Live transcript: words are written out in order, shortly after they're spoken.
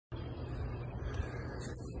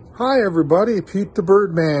Hi everybody, Pete the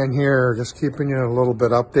Birdman here, just keeping you a little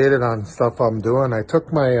bit updated on stuff I'm doing. I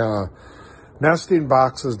took my nesting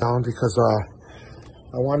boxes down because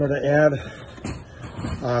I wanted to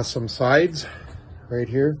add some sides right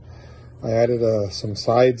here. I added some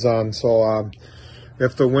sides on, so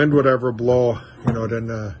if the wind would ever blow,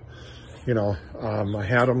 then I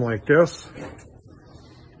had them like this.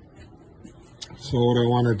 So what I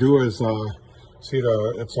want to do is see,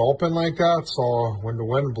 it's open like that, so when the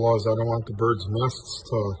wind blows, I don't want the birds' nests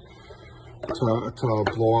to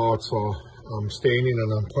blow out, so I'm staining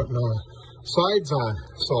and I'm putting sides on.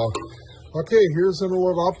 So, okay, here's a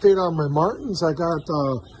little update on my martins. I got,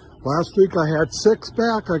 last week I had 6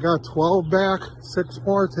 back, I got 12 back, 6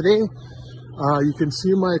 more today. You can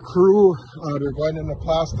see my crew, they're going in the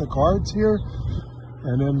plastic guards here,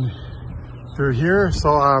 and then through here, so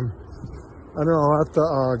I don't know, I'll have to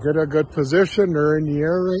get a good position. They're in the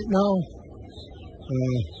air right now.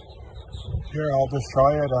 Here, I'll just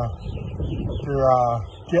show you they're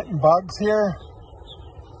getting bugs here.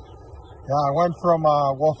 Yeah, I went from,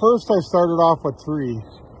 well, first I started off with 3.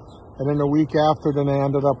 And then a week after, then I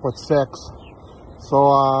ended up with 6. So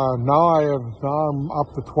now I'm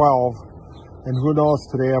up to 12. And who knows,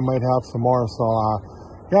 today I might have some more. So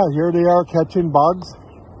yeah, here they are catching bugs.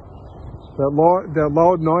 That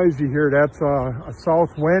loud noise you hear, that's a south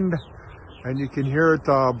wind, and you can hear it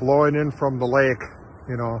blowing in from the lake.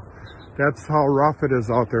 That's how rough it is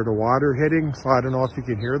out there, the water hitting. So I don't know if you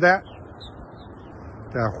can hear that.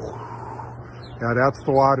 Yeah, that's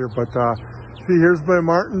the water. But see, here's my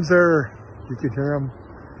martins there. You can hear them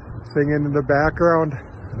singing in the background.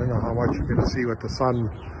 I don't know how much you're going to see with the sun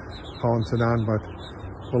pouncing on, but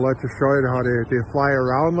we'll let you show you how they fly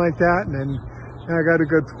around like that. And then I got a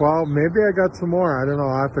good 12. Maybe I got some more. I don't know.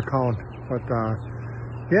 I'll have to count. But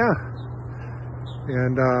yeah.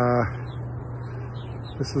 And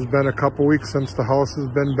this has been a couple weeks since the house has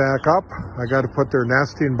been back up. I got to put their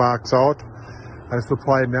nesting box out. I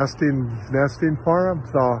supply nesting for them.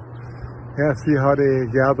 So yeah, see how they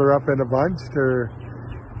gather up in a bunch. They're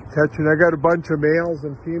catching. I got a bunch of males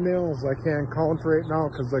and females. I can't count right now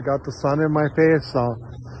because I got the sun in my face. So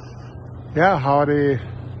yeah,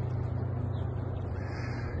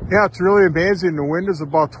 yeah, it's really amazing. The wind is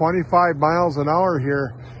about 25 miles an hour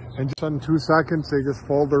here, and just in 2 seconds, they just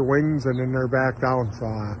fold their wings and then they're back down. So,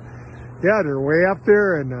 yeah, they're way up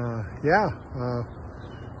there, and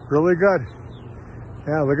really good.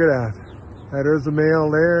 Yeah, look at that. Yeah, there's a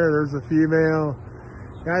male there, there's a female.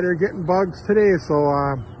 Yeah, they're getting bugs today. So,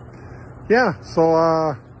 yeah,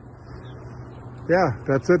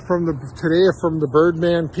 that's it from today from the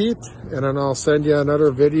Birdman Pete, and then I'll send you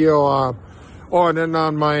another video. Oh, and then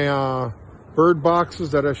on my bird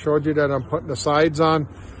boxes that I showed you that I'm putting the sides on,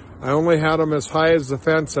 I only had them as high as the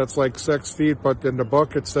fence. That's like 6 feet, but in the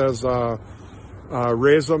book it says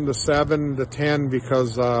raise them to 7 to 10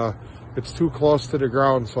 because it's too close to the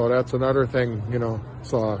ground. So that's another thing,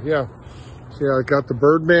 So yeah, see, I got the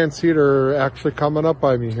Birdman seat are actually coming up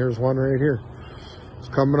by me. Here's one right here. It's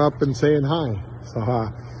coming up and saying hi. So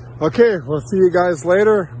okay, we'll see you guys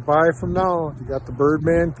later. Bye from now. You got the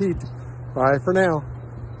Birdman Pete. Bye for now.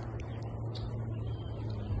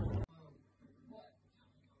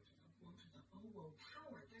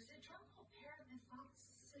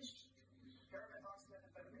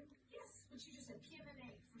 Yes, but you just said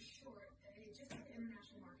PMMA for short. It just hit the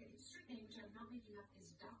international market. Its strict name, which I'm not making up,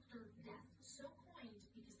 is Dr. Death. So coined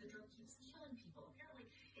because the drug keeps killing people. Apparently,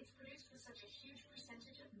 it's produced with such a huge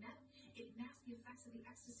percentage of meth, it masks the effects of the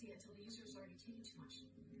ecstasy until the user has already taken too much.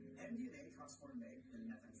 MDMA costs more than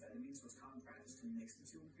methamphetamine, so it's common practice to mix the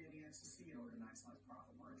two ingredients in order to maximize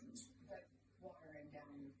profit margins. But watering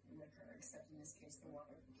down liquor, except in this case, the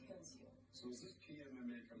water kills you. So is this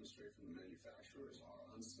PMMA coming straight from the manufacturers,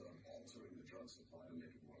 or Inst altering the drug supply to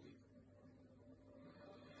make it more legal?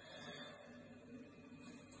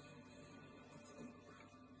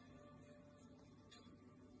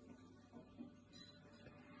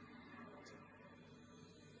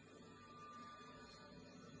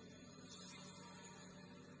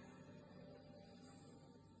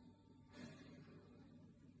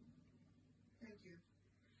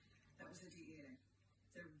 That was the DEA.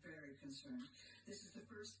 They're very concerned. This is the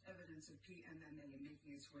first evidence of PMMA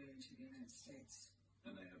making its way into the United States.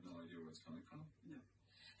 And they have no idea where it's coming from? No.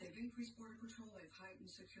 They've increased border patrol, they've heightened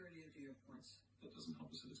security at the airports. That doesn't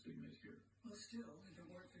help us that it's being made here. Well, still, if it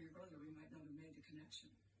weren't for your brother, we might not have made the connection.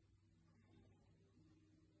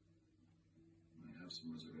 I have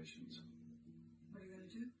some reservations. What are you going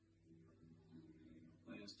to do?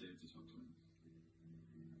 I asked Dave to talk to him.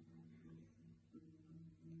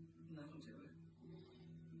 That'll do it.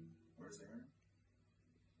 Where's Aaron?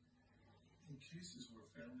 cases where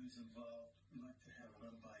families involved, we like to have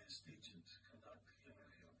an unbiased agent conduct the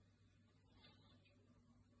interview.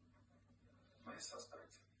 My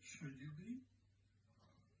suspect. Should you be?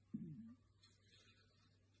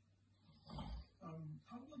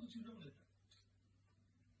 How well did you know that?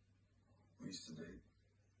 We used to date.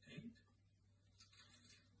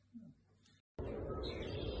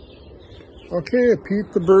 Okay,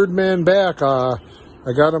 Pete the Birdman back. I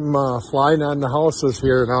got him flying on the houses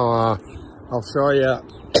here now. I'll show you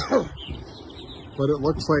what it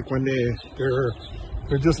looks like when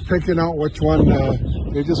they're just picking out which one.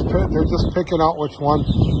 They're just picking out which one,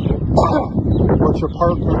 which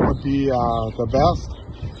apartment would be the best.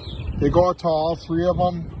 They go to all three of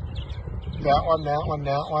them. That one, that one,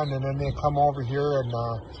 that one, and then they come over here. And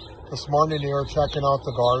this morning they were checking out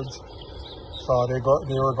the guards. So they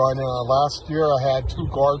were going to, last year I had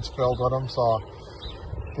 2 guards filled with them, so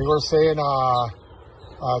they were saying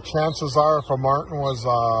chances are if a Martin was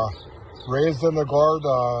raised in the guard,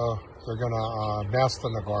 they're going to nest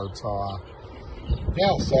in the guard. So,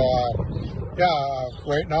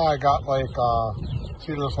 right now I got like,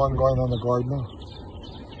 see there's one going on the guard now.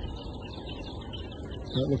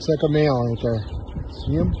 That looks like a male right there.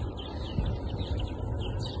 See him?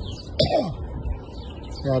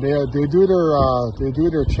 Yeah, they do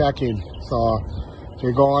their checking, so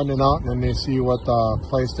they go in and out and then they see what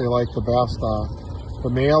place they like the best. The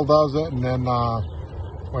male does it, and then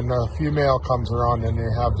when the female comes around, then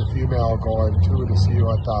they have the female go in too to see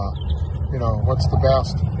what what's the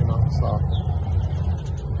best. So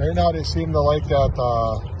right now they seem to like that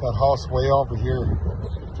house way over here.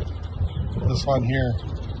 This one here,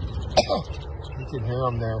 you can hear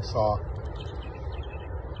them there. So.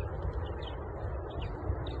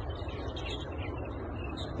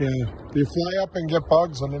 Yeah, they fly up and get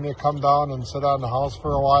bugs, and then they come down and sit on the house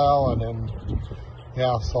for a while, and then,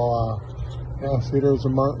 see there's a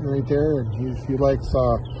Martin right there, and he likes,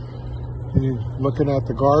 he's looking at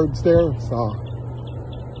the guards there, so.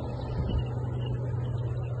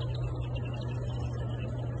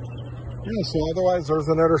 Yeah, so otherwise there's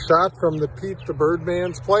another shot from the Pete the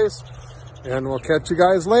Birdman's place, and we'll catch you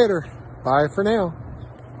guys later. Bye for now.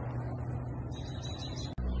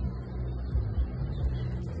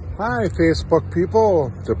 Hi Facebook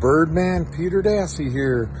people, the Birdman, Peter Dassey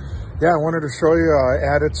here. Yeah, I wanted to show you, I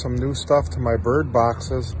added some new stuff to my bird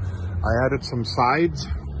boxes. I added some sides,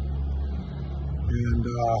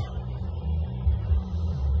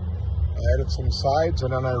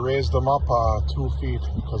 and then I raised them up 2 feet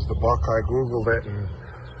because the buck, I Googled it, and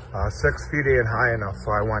 6 feet ain't high enough,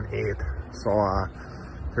 so I want 8. So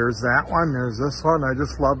there's that one, there's this one. I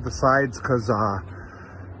just love the sides because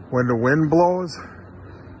when the wind blows,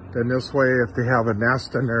 then this way, if they have a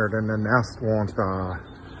nest in there, then the nest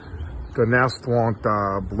won't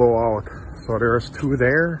blow out. So there's 2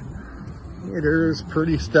 there. There's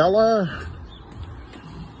Pretty Stella.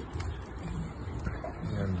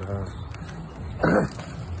 And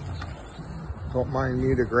don't mind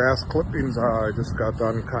me, the grass clippings. I just got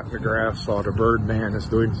done cutting the grass, so the Birdman is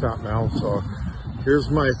doing something else. So here's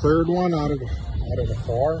my 3rd one out of the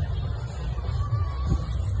 4.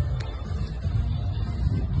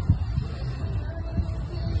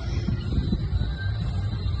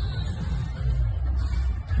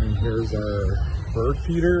 Here's our bird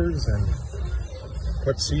feeders, and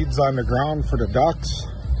put seeds on the ground for the ducks.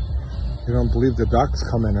 You don't believe the ducks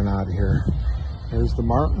come in and out of here. There's the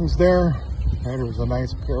Martins there. And there's a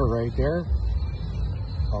nice pair right there.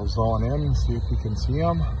 I'll zone in and see if you can see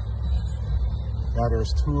them. Yeah,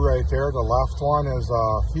 there's 2 right there. The left one is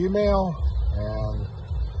a female, and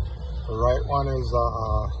the right one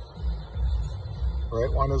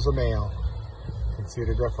is a male. You can see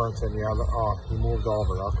the difference in the other. Oh, he moved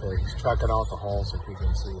over. Okay, he's checking out the holes, if you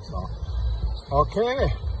can see. So,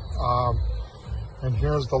 okay, and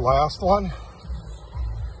here's the last one.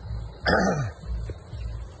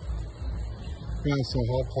 Yeah, so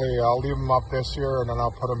hopefully I'll leave them up this year, and then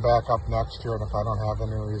I'll put them back up next year. And if I don't have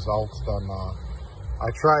any results, then I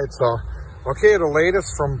tried. So, okay, the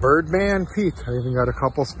latest from Birdman Pete. I even got a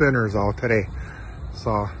couple spinners out today.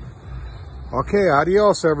 So, okay,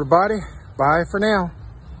 adios, everybody. Bye for now.